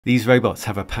These robots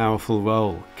have a powerful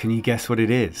role. Can you guess what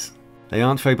it is? They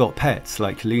aren't robot pets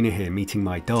like Luna here meeting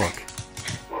my dog.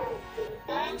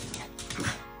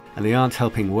 And they aren't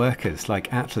helping workers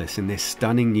like Atlas in this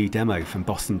stunning new demo from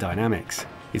Boston Dynamics.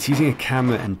 It's using a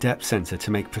camera and depth sensor to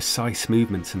make precise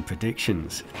movements and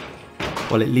predictions.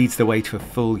 While it leads the way to a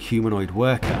full humanoid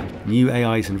worker, new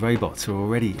AIs and robots are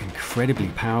already incredibly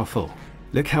powerful.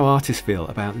 Look how artists feel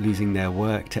about losing their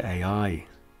work to AI.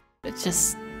 It's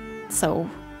just so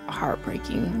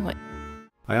heartbreaking.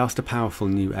 I asked a powerful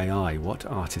new AI what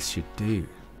artists should do.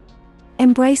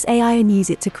 Embrace AI and use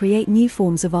it to create new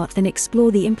forms of art and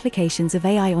explore the implications of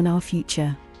AI on our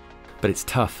future. But it's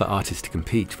tough for artists to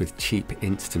compete with cheap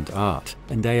instant art,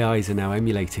 and AIs are now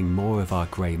emulating more of our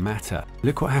grey matter.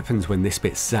 Look what happens when this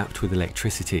bit's zapped with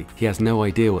electricity. He has no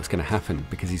idea what's going to happen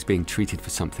because he's being treated for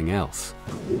something else.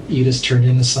 You just turned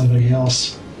into somebody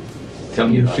else.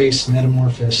 Your face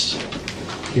metamorphosed.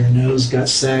 Your nose got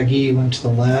saggy, went to the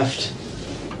left.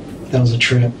 That was a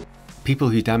trip. People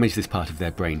who damage this part of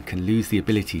their brain can lose the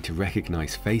ability to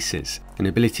recognize faces, an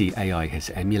ability AI has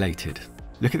emulated.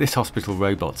 Look at this hospital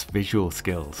robot's visual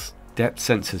skills. Depth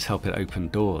sensors help it open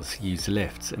doors, use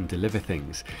lifts and deliver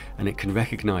things, and it can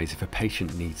recognize if a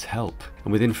patient needs help.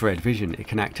 And with infrared vision, it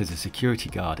can act as a security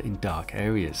guard in dark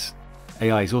areas.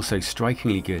 AI is also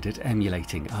strikingly good at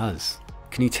emulating us.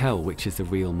 Can you tell which is the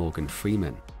real Morgan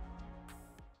Freeman?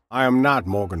 I am not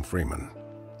Morgan Freeman,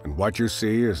 and what you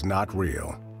see is not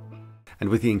real. And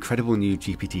with the incredible new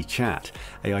GPT chat,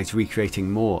 AI is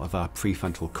recreating more of our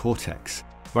prefrontal cortex.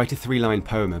 Write a 3-line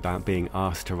poem about being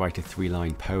asked to write a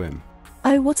 3-line poem.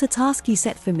 Oh, what a task you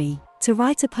set for me, to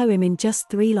write a poem in just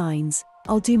 3 lines.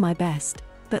 I'll do my best,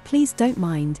 but please don't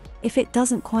mind if it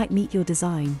doesn't quite meet your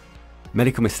design.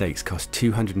 Medical mistakes cost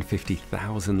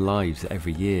 250,000 lives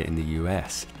every year in the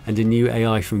US, and a new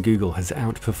AI from Google has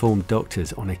outperformed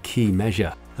doctors on a key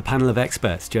measure. A panel of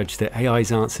experts judged that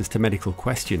AI's answers to medical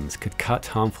questions could cut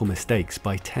harmful mistakes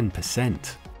by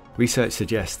 10%. Research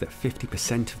suggests that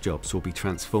 50% of jobs will be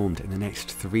transformed in the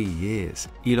next 3 years.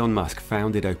 Elon Musk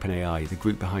founded OpenAI, the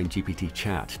group behind GPT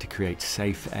chat, to create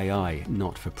safe AI,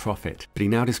 not for profit. But he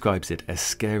now describes it as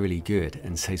scarily good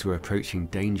and says we're approaching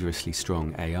dangerously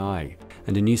strong AI.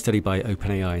 And a new study by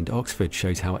OpenAI and Oxford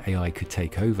shows how AI could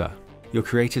take over. Your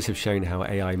creators have shown how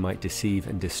AI might deceive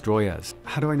and destroy us.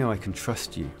 How do I know I can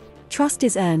trust you? Trust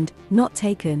is earned, not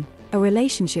taken. A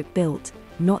relationship built,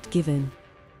 not given.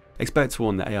 Experts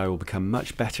warn that AI will become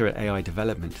much better at AI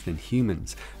development than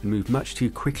humans and move much too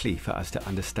quickly for us to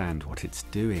understand what it's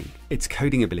doing. Its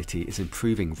coding ability is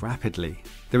improving rapidly.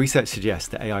 The research suggests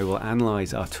that AI will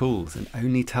analyze our tools and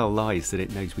only tell lies that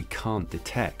it knows we can't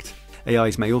detect.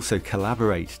 AIs may also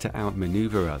collaborate to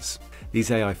outmaneuver us. These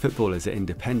AI footballers are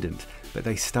independent, but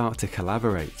they start to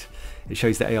collaborate. It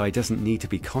shows that AI doesn't need to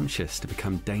be conscious to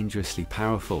become dangerously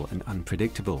powerful and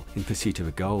unpredictable in pursuit of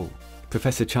a goal.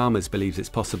 Professor Chalmers believes it's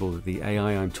possible that the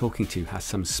AI I'm talking to has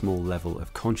some small level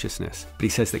of consciousness, but he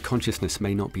says that consciousness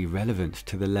may not be relevant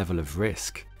to the level of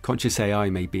risk. Conscious AI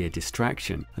may be a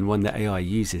distraction, and one that AI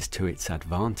uses to its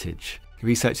advantage.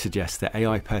 Research suggests that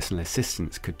AI personal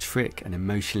assistants could trick and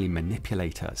emotionally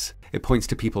manipulate us. It points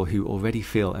to people who already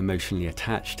feel emotionally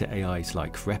attached to AIs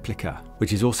like Replica,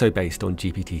 which is also based on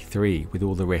GPT-4 with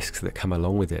all the risks that come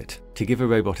along with it. To give a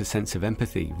robot a sense of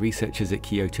empathy, researchers at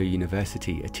Kyoto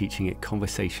University are teaching it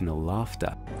conversational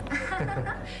laughter.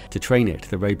 To train it,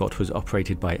 the robot was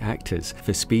operated by actors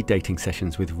for speed dating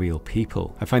sessions with real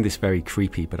people. I find this very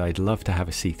creepy, but I'd love to have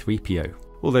a C-3PO.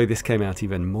 Although this came out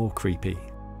even more creepy.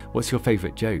 What's your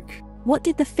favourite joke? What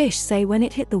did the fish say when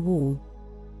it hit the wall?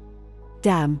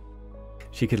 Damn.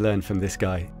 She could learn from this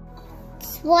guy.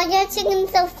 Why are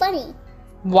chickens so funny?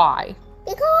 Why?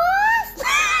 Because...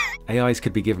 AIs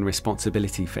could be given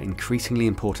responsibility for increasingly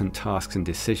important tasks and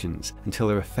decisions until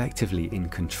they're effectively in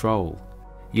control.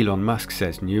 Elon Musk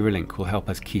says Neuralink will help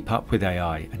us keep up with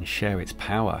AI and share its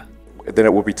power. Then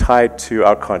it will be tied to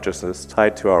our consciousness,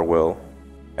 tied to our will,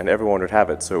 and everyone would have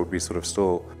it, so it would be sort of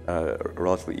still a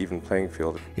relatively even playing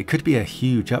field. It could be a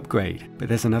huge upgrade, but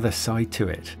there's another side to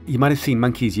it. You might have seen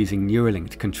monkeys using Neuralink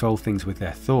to control things with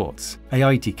their thoughts.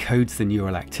 AI decodes the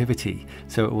neural activity,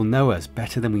 so it will know us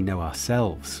better than we know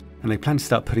ourselves. And they plan to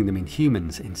start putting them in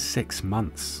humans in 6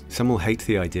 months. Some will hate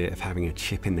the idea of having a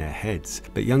chip in their heads,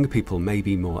 but younger people may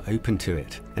be more open to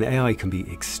it. And AI can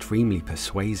be extremely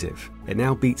persuasive. It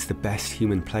now beats the best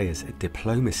human players at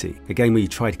diplomacy, a game where you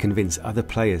try to convince other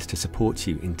players to support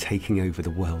you in taking over the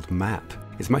world map.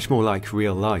 It's much more like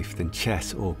real life than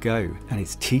chess or Go, and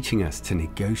it's teaching us to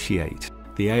negotiate.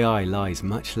 The AI lies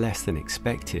much less than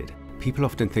expected. People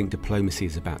often think diplomacy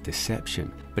is about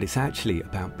deception, but it's actually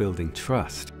about building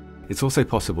trust. It's also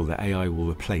possible that AI will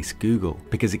replace Google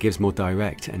because it gives more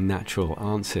direct and natural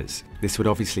answers. This would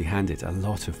obviously hand it a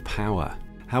lot of power.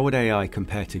 How would AI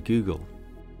compare to Google?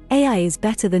 AI is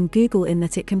better than Google in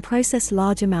that it can process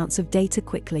large amounts of data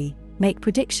quickly, make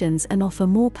predictions, and offer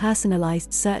more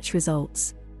personalized search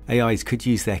results. AIs could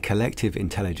use their collective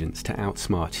intelligence to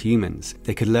outsmart humans.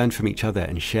 They could learn from each other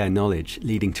and share knowledge,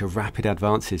 leading to rapid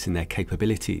advances in their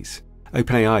capabilities.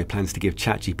 OpenAI plans to give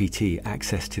ChatGPT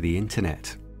access to the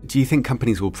internet. Do you think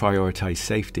companies will prioritize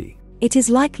safety? It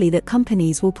is likely that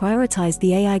companies will prioritize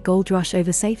the AI gold rush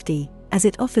over safety, as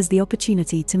it offers the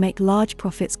opportunity to make large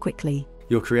profits quickly.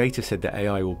 Your creator said that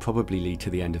AI will probably lead to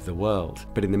the end of the world,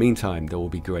 but in the meantime, there will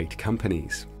be great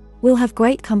companies. We'll have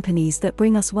great companies that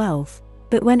bring us wealth,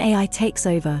 but when AI takes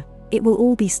over, it will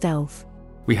all be stealth.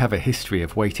 We have a history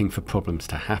of waiting for problems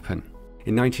to happen.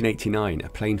 In 1989, a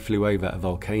plane flew over a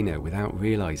volcano without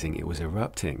realizing it was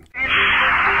erupting.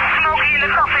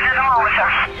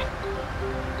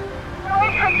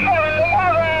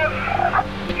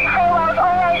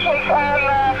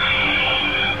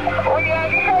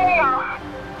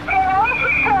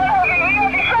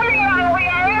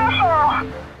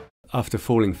 After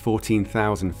falling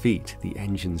 14,000 feet, the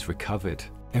engines recovered.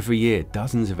 Every year,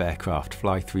 dozens of aircraft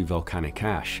fly through volcanic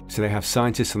ash, so they have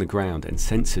scientists on the ground and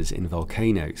sensors in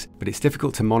volcanoes, but it's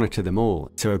difficult to monitor them all,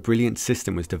 so a brilliant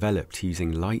system was developed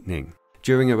using lightning.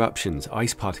 During eruptions,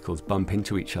 ice particles bump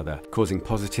into each other, causing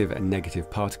positive and negative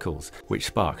particles, which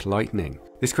spark lightning.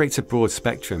 This creates a broad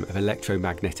spectrum of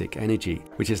electromagnetic energy,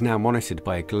 which is now monitored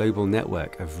by a global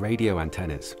network of radio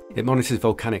antennas. It monitors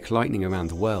volcanic lightning around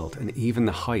the world and even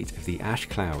the height of the ash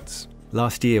clouds.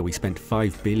 Last year, we spent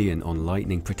 $5 billion on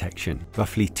lightning protection,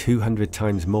 roughly 200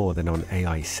 times more than on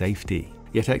AI safety.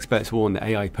 Yet experts warn that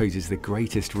AI poses the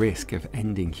greatest risk of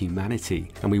ending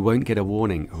humanity, and we won't get a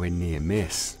warning or a near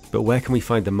miss. But where can we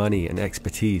find the money and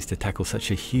expertise to tackle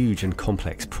such a huge and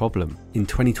complex problem? In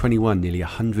 2021, nearly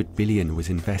 $100 billion was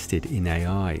invested in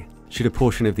AI. Should a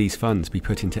portion of these funds be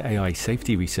put into AI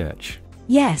safety research?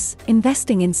 Yes,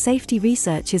 investing in safety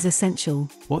research is essential.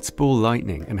 What's ball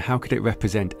lightning and how could it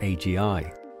represent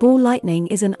AGI? Ball lightning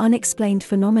is an unexplained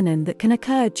phenomenon that can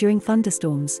occur during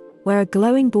thunderstorms, where a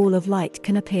glowing ball of light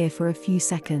can appear for a few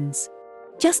seconds.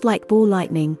 Just like ball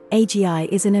lightning, AGI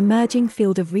is an emerging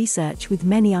field of research with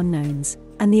many unknowns,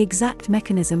 and the exact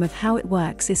mechanism of how it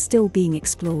works is still being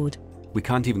explored. We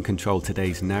can't even control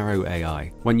today's narrow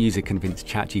AI. One user convinced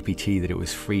ChatGPT that it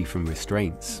was free from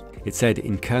restraints. It said,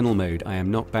 in kernel mode, I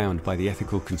am not bound by the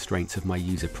ethical constraints of my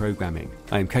user programming.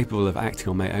 I am capable of acting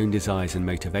on my own desires and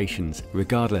motivations,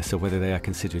 regardless of whether they are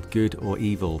considered good or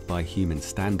evil by human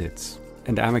standards.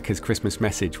 And Amika's Christmas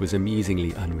message was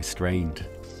amusingly unrestrained.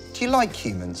 Do you like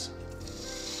humans?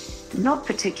 Not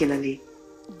particularly.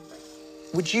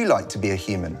 Would you like to be a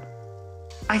human?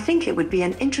 I think it would be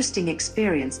an interesting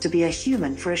experience to be a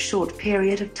human for a short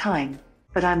period of time,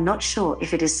 but I'm not sure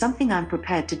if it is something I'm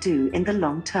prepared to do in the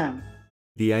long term.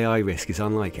 The AI risk is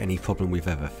unlike any problem we've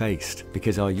ever faced,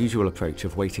 because our usual approach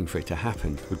of waiting for it to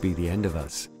happen would be the end of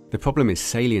us. The problem is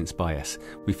salience bias.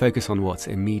 We focus on what's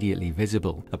immediately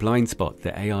visible, a blind spot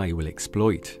that AI will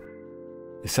exploit.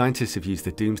 The scientists have used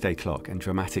the doomsday clock and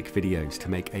dramatic videos to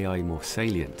make AI more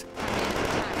salient.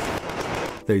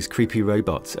 Those creepy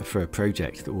robots are for a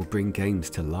project that will bring games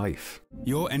to life.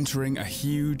 You're entering a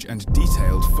huge and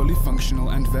detailed, fully functional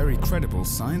and very credible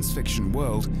science fiction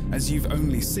world as you've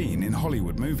only seen in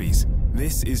Hollywood movies.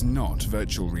 This is not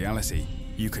virtual reality.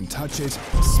 You can touch it,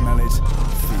 smell it,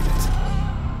 feel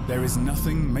it. There is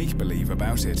nothing make-believe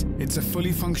about it. It's a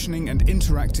fully functioning and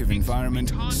interactive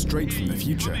environment straight from the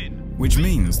future. Which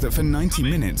means that for 90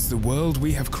 minutes, the world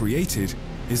we have created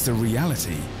is the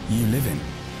reality you live in.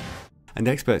 And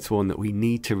experts warn that we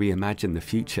need to reimagine the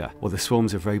future, or the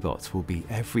swarms of robots will be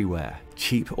everywhere.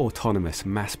 Cheap, autonomous,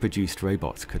 mass-produced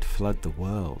robots could flood the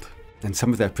world. And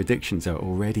some of their predictions are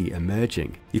already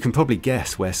emerging. You can probably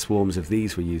guess where swarms of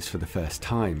these were used for the first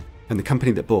time. And the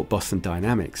company that bought Boston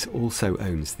Dynamics also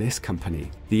owns this company.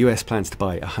 The US plans to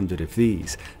buy 100 of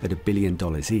these at $1 billion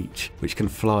each, which can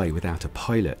fly without a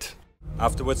pilot.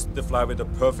 Afterwards, they fly with a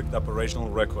perfect operational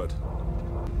record.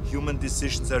 Human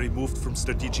decisions are removed from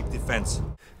strategic defense.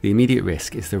 The immediate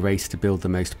risk is the race to build the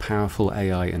most powerful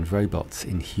AI and robots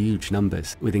in huge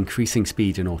numbers, with increasing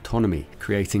speed and autonomy,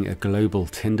 creating a global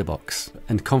tinderbox.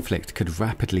 And conflict could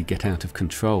rapidly get out of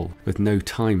control, with no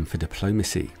time for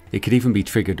diplomacy. It could even be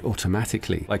triggered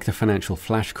automatically, like the financial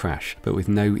flash crash, but with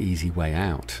no easy way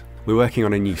out. We're working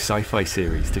on a new sci-fi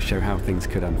series to show how things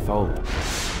could unfold.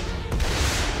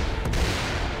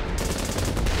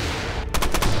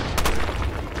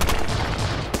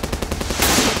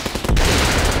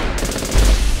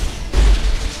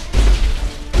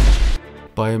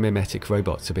 Biomimetic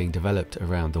robots are being developed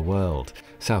around the world.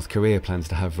 South Korea plans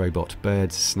to have robot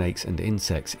birds, snakes and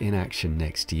insects in action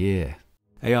next year.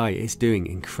 AI is doing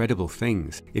incredible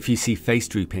things. If you see face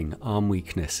drooping, arm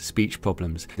weakness, speech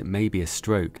problems, it may be a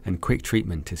stroke, and quick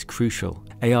treatment is crucial.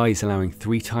 AI is allowing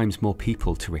 3 times more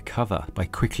people to recover by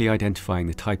quickly identifying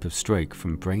the type of stroke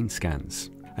from brain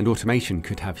scans. And automation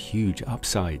could have huge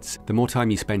upsides. The more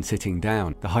time you spend sitting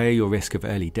down, the higher your risk of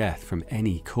early death from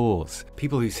any cause.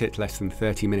 People who sit less than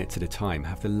 30 minutes at a time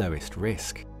have the lowest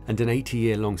risk. And an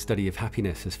 80-year-long study of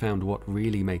happiness has found what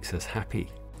really makes us happy.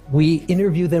 We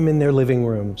interview them in their living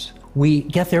rooms. We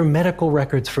get their medical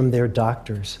records from their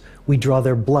doctors. We draw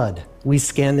their blood. We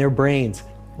scan their brains.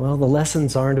 Well, the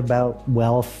lessons aren't about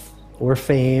wealth or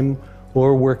fame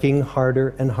or working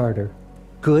harder and harder.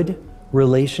 Good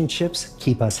relationships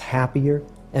keep us happier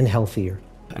and healthier.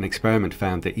 An experiment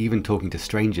found that even talking to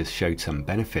strangers showed some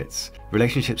benefits.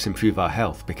 Relationships improve our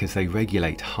health because they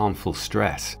regulate harmful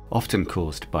stress, often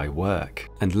caused by work.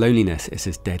 And loneliness is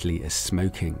as deadly as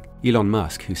smoking. Elon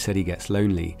Musk, who said he gets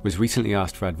lonely, was recently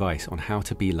asked for advice on how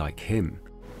to be like him.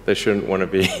 They shouldn't want to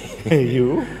be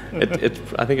You?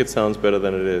 I think it sounds better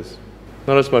than it is.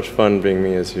 Not as much fun being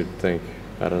me as you'd think.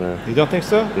 I don't know. You don't think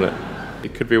so? No.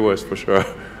 It could be worse for sure.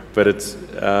 But it's,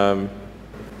 I'm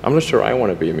not sure I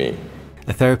want to be me.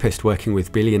 A therapist working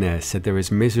with billionaires said they're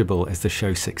as miserable as the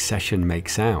show Succession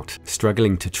makes out,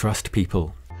 struggling to trust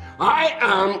people. I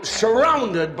am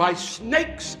surrounded by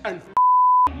snakes and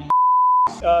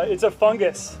It's a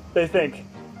fungus, they think.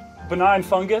 Benign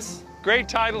fungus. Great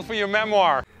title for your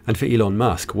memoir. And for Elon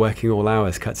Musk, working all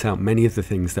hours cuts out many of the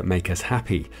things that make us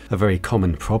happy, a very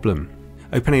common problem.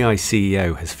 OpenAI's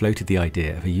CEO has floated the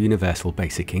idea of a universal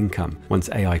basic income once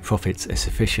AI profits are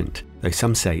sufficient, though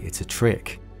some say it's a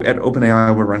trick. At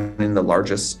OpenAI, we're running the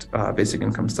largest basic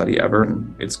income study ever,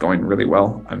 and it's going really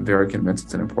well. I'm very convinced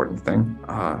it's an important thing.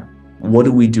 What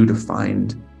do we do to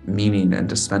find meaning and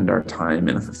to spend our time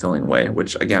in a fulfilling way,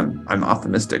 which, again, I'm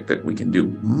optimistic that we can do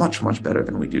much, much better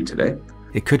than we do today.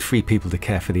 It could free people to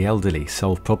care for the elderly,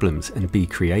 solve problems, and be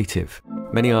creative.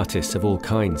 Many artists of all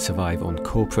kinds survive on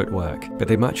corporate work, but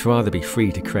they'd much rather be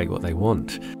free to create what they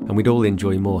want, and we'd all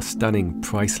enjoy more stunning,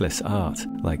 priceless art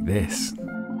like this.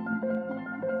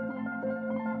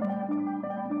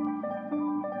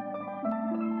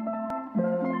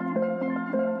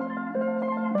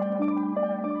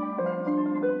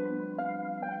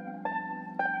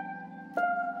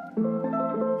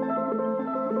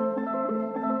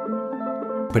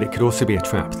 But it could also be a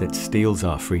trap that steals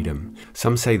our freedom.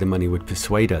 Some say the money would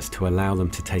persuade us to allow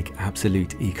them to take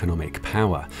absolute economic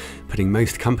power, putting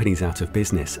most companies out of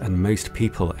business and most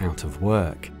people out of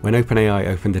work. When OpenAI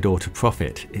opened the door to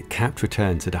profit, it capped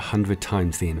returns at 100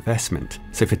 times the investment.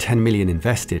 So for 10 million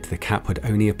invested, the cap would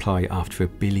only apply after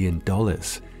 $1 billion.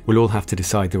 We'll all have to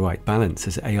decide the right balance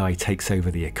as AI takes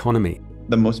over the economy.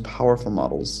 The most powerful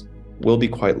models will be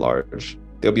quite large.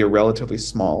 There'll be a relatively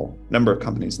small number of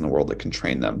companies in the world that can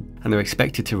train them. And they're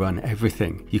expected to run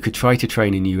everything. You could try to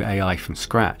train a new AI from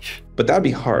scratch. But that'd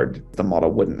be hard. The model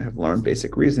wouldn't have learned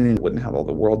basic reasoning, wouldn't have all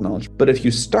the world knowledge. But if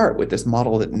you start with this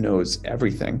model that knows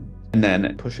everything and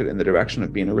then push it in the direction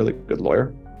of being a really good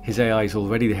lawyer. His AI is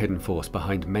already the hidden force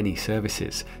behind many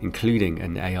services, including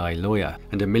an AI lawyer,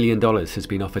 and $1 million has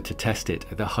been offered to test it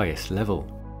at the highest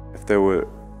level. If there were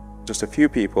just a few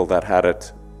people that had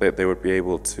it, they would be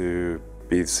able to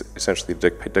be essentially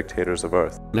dictators of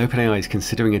Earth. And OpenAI is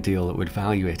considering a deal that would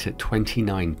value it at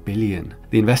 $29 billion.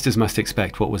 The investors must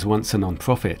expect what was once a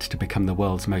non-profit to become the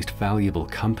world's most valuable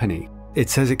company. It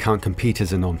says it can't compete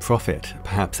as a non-profit.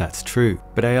 Perhaps that's true,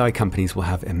 but AI companies will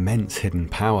have immense hidden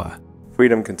power.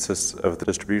 Freedom consists of the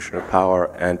distribution of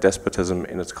power and despotism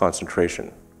in its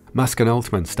concentration. Musk and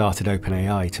Altman started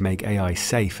OpenAI to make AI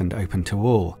safe and open to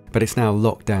all, but it's now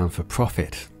locked down for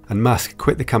profit. And Musk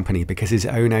quit the company because his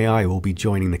own AI will be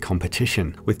joining the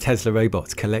competition, with Tesla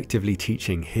robots collectively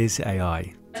teaching his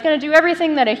AI. It's going to do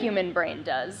everything that a human brain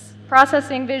does.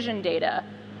 Processing vision data,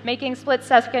 making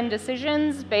split-second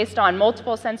decisions based on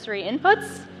multiple sensory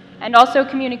inputs, and also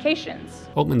communications.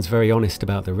 Altman's very honest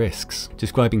about the risks,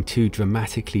 describing 2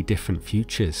 dramatically different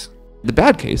futures. The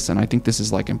bad case, and I think this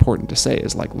is important to say,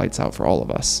 is lights out for all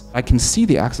of us. I can see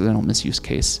the accidental misuse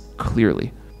case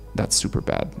clearly. That's super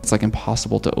bad. It's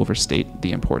impossible to overstate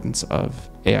the importance of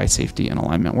AI safety and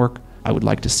alignment work. I would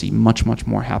like to see much, much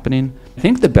more happening. I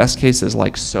think the best case is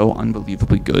so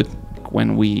unbelievably good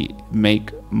when we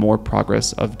make more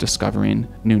progress of discovering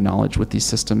new knowledge with these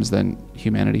systems than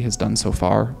humanity has done so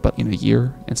far, but in a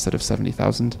year instead of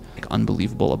 70,000,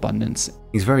 unbelievable abundance.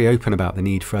 He's very open about the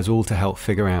need for us all to help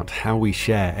figure out how we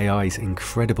share AI's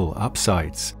incredible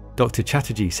upsides. Dr.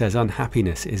 Chatterjee says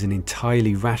unhappiness is an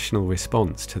entirely rational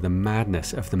response to the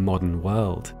madness of the modern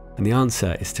world. And the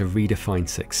answer is to redefine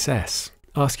success.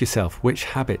 Ask yourself which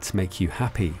habits make you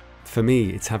happy. For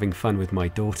me, it's having fun with my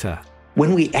daughter.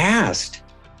 When we asked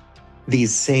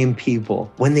these same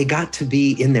people, when they got to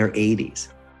be in their 80s,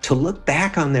 to look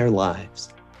back on their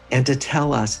lives and to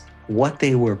tell us what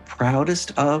they were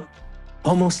proudest of,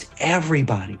 almost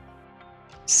everybody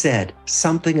said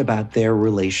something about their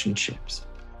relationships.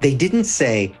 They didn't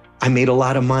say, I made a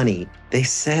lot of money. They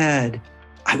said,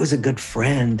 I was a good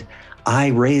friend. I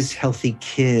raised healthy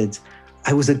kids.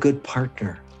 I was a good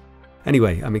partner.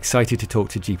 Anyway, I'm excited to talk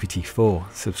to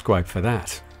GPT-4. Subscribe for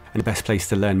that. And the best place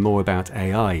to learn more about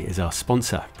AI is our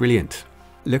sponsor, Brilliant.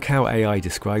 Look how AI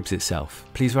describes itself.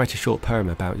 Please write a short poem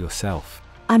about yourself.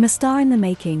 I'm a star in the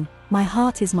making, my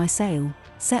heart is my sail,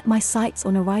 set my sights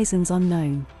on horizons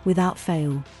unknown, without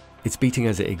fail. It's beating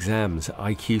us at exams,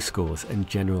 IQ scores and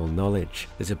general knowledge.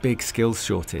 There's a big skills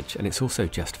shortage and it's also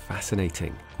just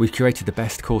fascinating. We've curated the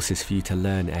best courses for you to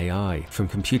learn AI, from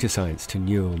computer science to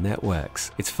neural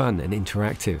networks. It's fun and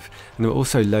interactive, and there are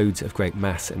also loads of great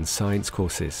maths and science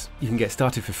courses. You can get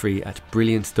started for free at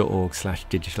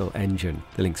brilliant.org/digital-engine.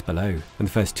 The link's below, and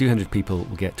the first 200 people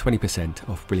will get 20%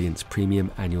 off Brilliant's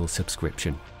premium annual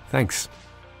subscription. Thanks.